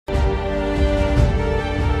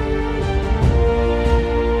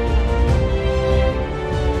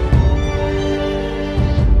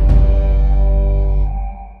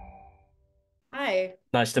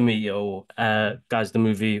Nice to meet you all. Guys, the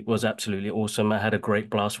movie was absolutely awesome. I had a great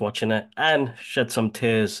blast watching it and shed some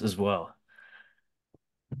tears as well.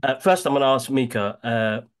 First, I'm going to ask Mika.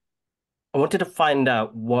 I wanted to find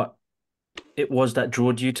out what it was that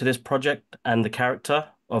drew you to this project and the character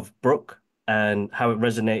of Brooke and how it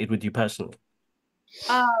resonated with you personally.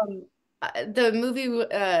 Um, the movie,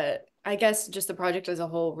 I guess just the project as a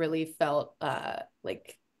whole really felt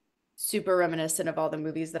like super reminiscent of all the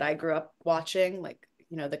movies that I grew up watching, like,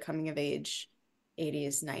 the coming of age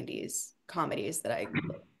 80s, 90s comedies that I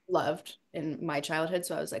loved in my childhood.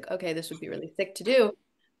 So I was like, okay, this would be really sick to do.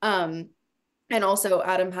 Um, and also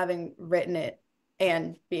Adam having written it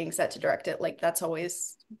and being set to direct it, like that's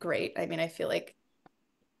always great. I mean, I feel like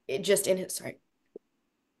it just in his, sorry,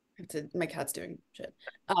 my cat's doing shit.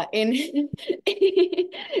 In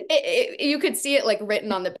you could see it like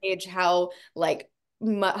written on the page how like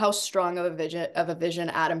how strong of a vision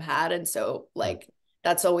Adam had, and so like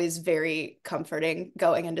that's always very comforting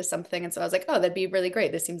going into something. And so I was like, oh, that'd be really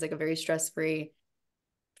great. This seems like a very stress-free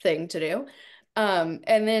thing to do. And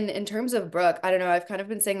then in terms of Brooke, I don't know, I've kind of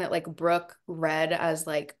been saying that like Brooke read as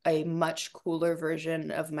like a much cooler version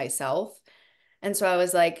of myself. And so I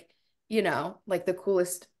was like, like the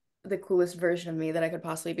coolest version of me that I could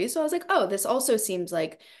possibly be. So I was like, oh, this also seems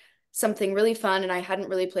like something really fun. And I hadn't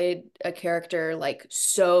really played a character like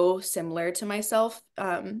so similar to myself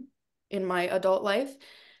in my adult life.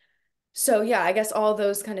 So yeah, I guess all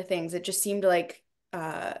those kind of things. It just seemed like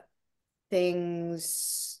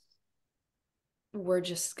things were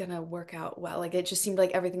just gonna work out well. Like it just seemed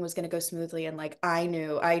like everything was gonna go smoothly. And like I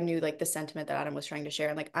knew like the sentiment that Adam was trying to share.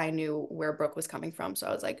 And like I knew where Brooke was coming from. So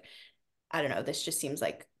I was like, I don't know, this just seems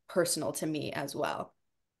like personal to me as well.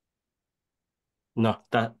 No,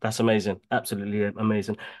 that's amazing. Absolutely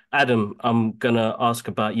amazing. Adam, I'm gonna ask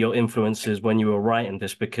about your influences when you were writing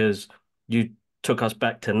this because you took us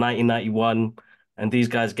back to 1991 and these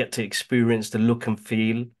guys get to experience the look and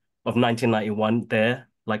feel of 1991 there.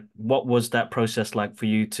 Like, what was that process like for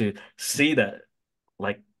you to see that?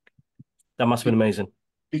 Like, that must have been amazing.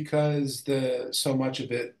 Because the so much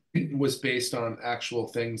of it was based on actual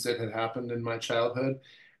things that had happened in my childhood.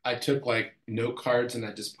 I took like note cards and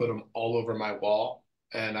I just put them all over my wall,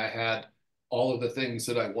 and I had all of the things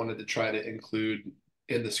that I wanted to try to include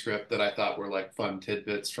in the script that I thought were like fun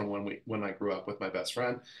tidbits from when I grew up with my best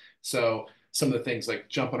friend. So some of the things like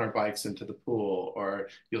jump on our bikes into the pool, or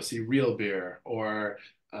you'll see real beer, or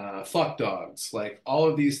fuck dogs. Like all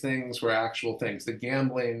of these things were actual things. The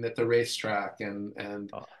gambling at the racetrack and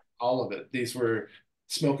Oh, all of it. These were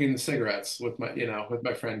smoking cigarettes with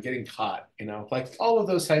my friend, getting caught, like all of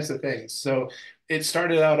those types of things. So it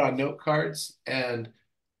started out on note cards, and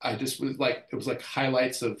I just was like, it was like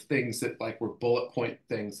highlights of things that like were bullet point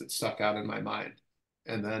things that stuck out in my mind.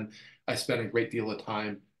 And then I spent a great deal of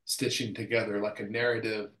time stitching together like a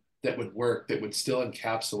narrative that would work, that would still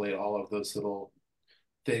encapsulate all of those little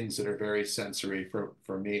things that are very sensory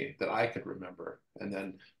for me that I could remember, and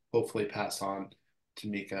then hopefully pass on to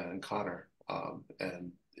Mika and Connor,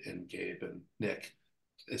 and Gabe and Nick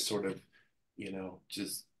is sort of,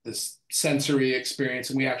 just this sensory experience.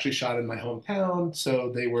 And we actually shot in my hometown,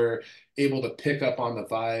 so they were able to pick up on the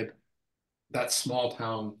vibe, that small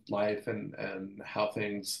town life, and how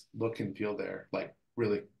things look and feel there, like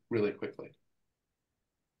really, really quickly.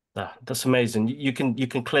 that's amazing. You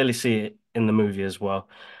can clearly see it in the movie as well.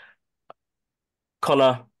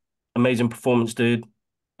 Connor, amazing performance, dude.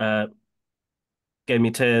 Uh, gave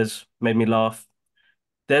me tears, made me laugh.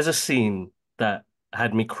 There's a scene that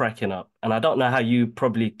had me cracking up, and I don't know how you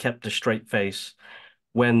probably kept a straight face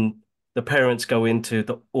when the parents go into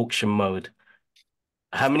the auction mode.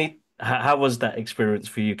 How was that experience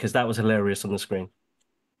for you? Because that was hilarious on the screen.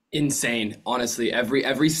 Insane, honestly.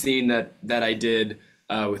 Every scene that I did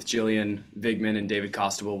with Jillian Vigman and David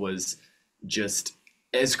Costabile was just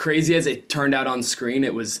as crazy as it turned out on screen.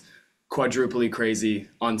 It was quadruply crazy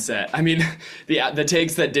on set. I mean, the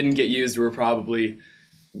takes that didn't get used were probably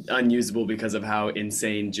unusable because of how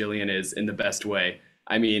insane Jillian is in the best way.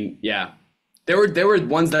 I mean, yeah. There were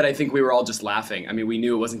ones that I think we were all just laughing. I mean, we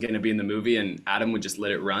knew it wasn't going to be in the movie, and Adam would just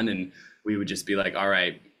let it run, and we would just be like, "All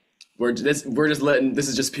right, we're just letting this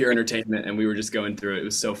is just pure entertainment," and we were just going through it. It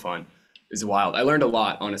was so fun. It was wild. I learned a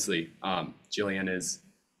lot, honestly. Jillian is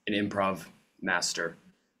an improv master.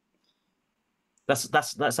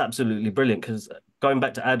 That's absolutely brilliant. Because going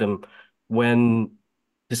back to Adam, when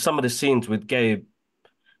there's some of the scenes with Gabe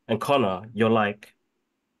and Connor, you're like,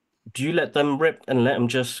 do you let them rip and let them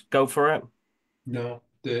just go for it? No,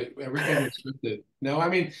 the everything was scripted. No, I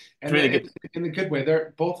mean, It's and really it, good. in a good way.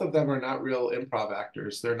 They're both of them are not real improv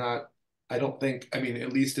actors. They're not. I don't think. I mean,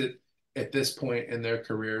 at least at this point in their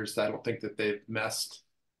careers, I don't think that they've messed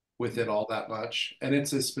with it all that much. And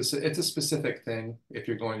it's a specific thing if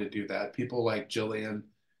you're going to do that. People like Jillian,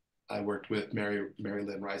 I worked with Mary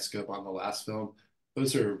Lynn Ricegove on the last film.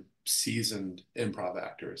 Those are seasoned improv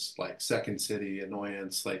actors, like Second City,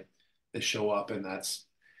 Annoyance, like they show up and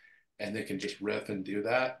they can just riff and do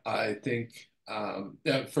that. I think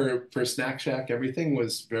yeah, for Snack Shack, everything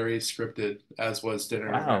was very scripted, as was Dinner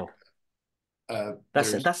in America. Wow.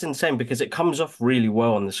 There's That's insane because it comes off really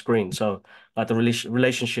well on the screen. So like the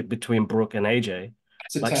relationship between Brooke and AJ,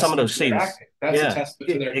 That's a like some of testament those to their scenes. acting. That's a Yeah,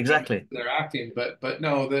 testament to exactly. their acting. But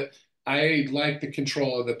no, that I like the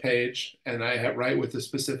control of the page, and I have write with a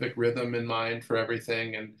specific rhythm in mind for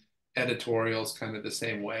everything, and editorials kind of the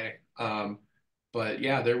same way. But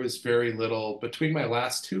yeah, there was very little between my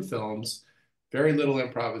last two films, very little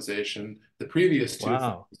improvisation. The previous two films,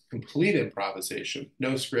 Wow. complete improvisation,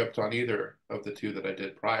 no script on either of the two that I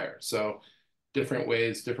did prior. So different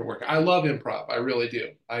ways, different work. I love improv. I really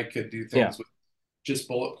do. I could do Yeah. things with just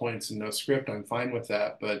bullet points and no script. I'm fine with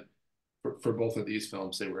that. But for both of these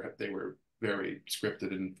films, they were very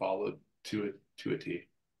scripted and followed to a T.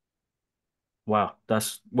 Wow.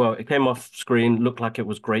 That's well, it came off screen, looked like it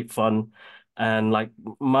was great fun. And like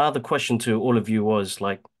my other question to all of you was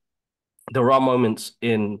like there are moments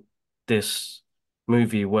in this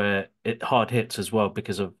movie where it hard hits as well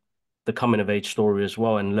because of the coming of age story as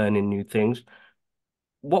well and learning new things.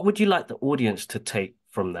 What would you like the audience to take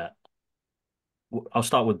from that? I'll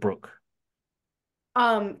start with Brooke.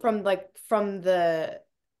 From the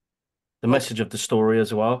The like message of the story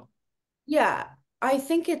as well. yeah, I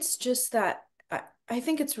think it's just that I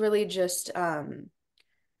think it's really just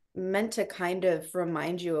meant to kind of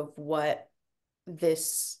remind you of what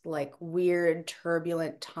this like weird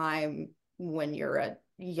turbulent time when you're a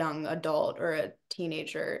young adult or a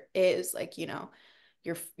teenager is like,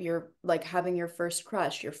 you're like having your first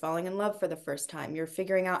crush, you're falling in love for the first time, you're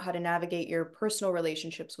figuring out how to navigate your personal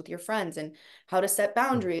relationships with your friends and how to set Mm.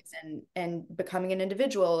 boundaries and becoming an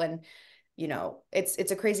individual. And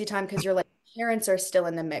it's a crazy time because your like parents are still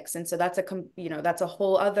in the mix, and so that's a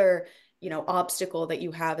whole other obstacle that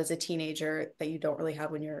you have as a teenager that you don't really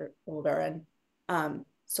have when you're older. And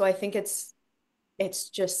so I think it's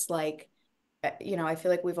just like I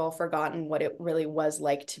feel like we've all forgotten what it really was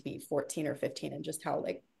like to be 14 or 15 and just how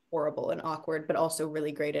like horrible and awkward but also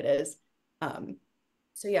really great it is. um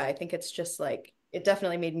so yeah, I think it's just like it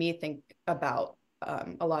definitely made me think about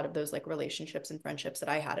a lot of those like relationships and friendships that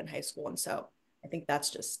I had in high school. And so I think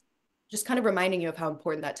that's just kind of reminding you of how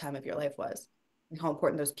important that time of your life was and how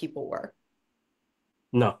important those people were.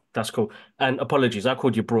 No, that's cool. And apologies, I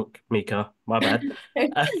called you Brooke, Mika. My bad.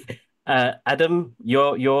 Uh, Adam,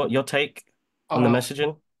 your take on the Uh,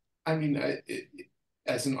 messaging? I mean,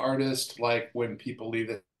 as an artist, like when people leave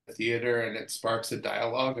the theater and it sparks a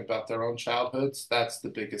dialogue about their own childhoods, that's the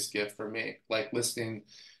biggest gift for me. Like listening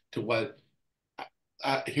to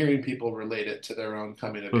hearing people relate it to their own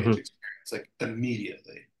coming of age Hmm. experience, like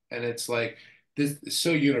immediately. And it's like this is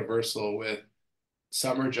so universal with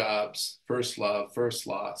summer jobs, first love, first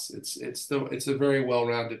loss. It's a very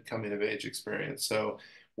well-rounded coming of age experience. So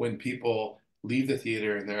when people leave the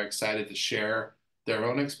theater and they're excited to share their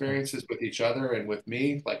own experiences with each other and with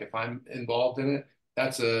me, like if I'm involved in it,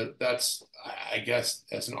 that's I guess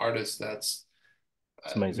as an artist, that's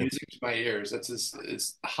It's amazing. music to my ears. That's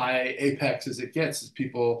as high apex as it gets. As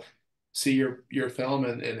people see your film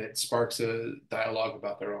and it sparks a dialogue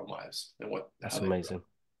about their own lives and how That's they grow. amazing.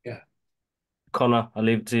 Yeah. Connor, I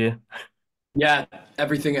leave it to you. Yeah,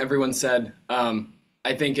 everything everyone said.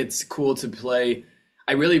 I think it's cool to play.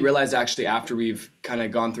 I really realized actually after we've kind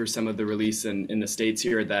of gone through some of the release in the States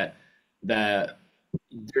here that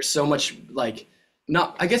there's so much like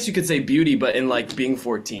not I guess you could say beauty, but in like being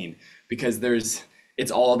 14 because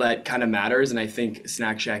it's all that kind of matters. And I think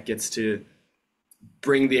Snack Shack gets to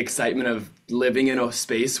bring the excitement of living in a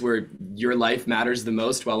space where your life matters the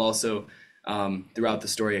most while also throughout the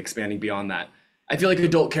story expanding beyond that. I feel like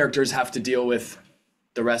adult characters have to deal with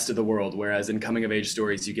the rest of the world, whereas in coming of age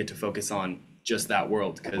stories, you get to focus on just that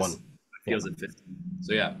world because One. it Yeah. feels at 15.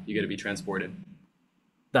 So yeah, you get to be transported.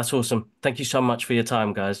 That's awesome. Thank you so much for your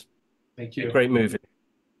time, guys. Thank you. Great movie.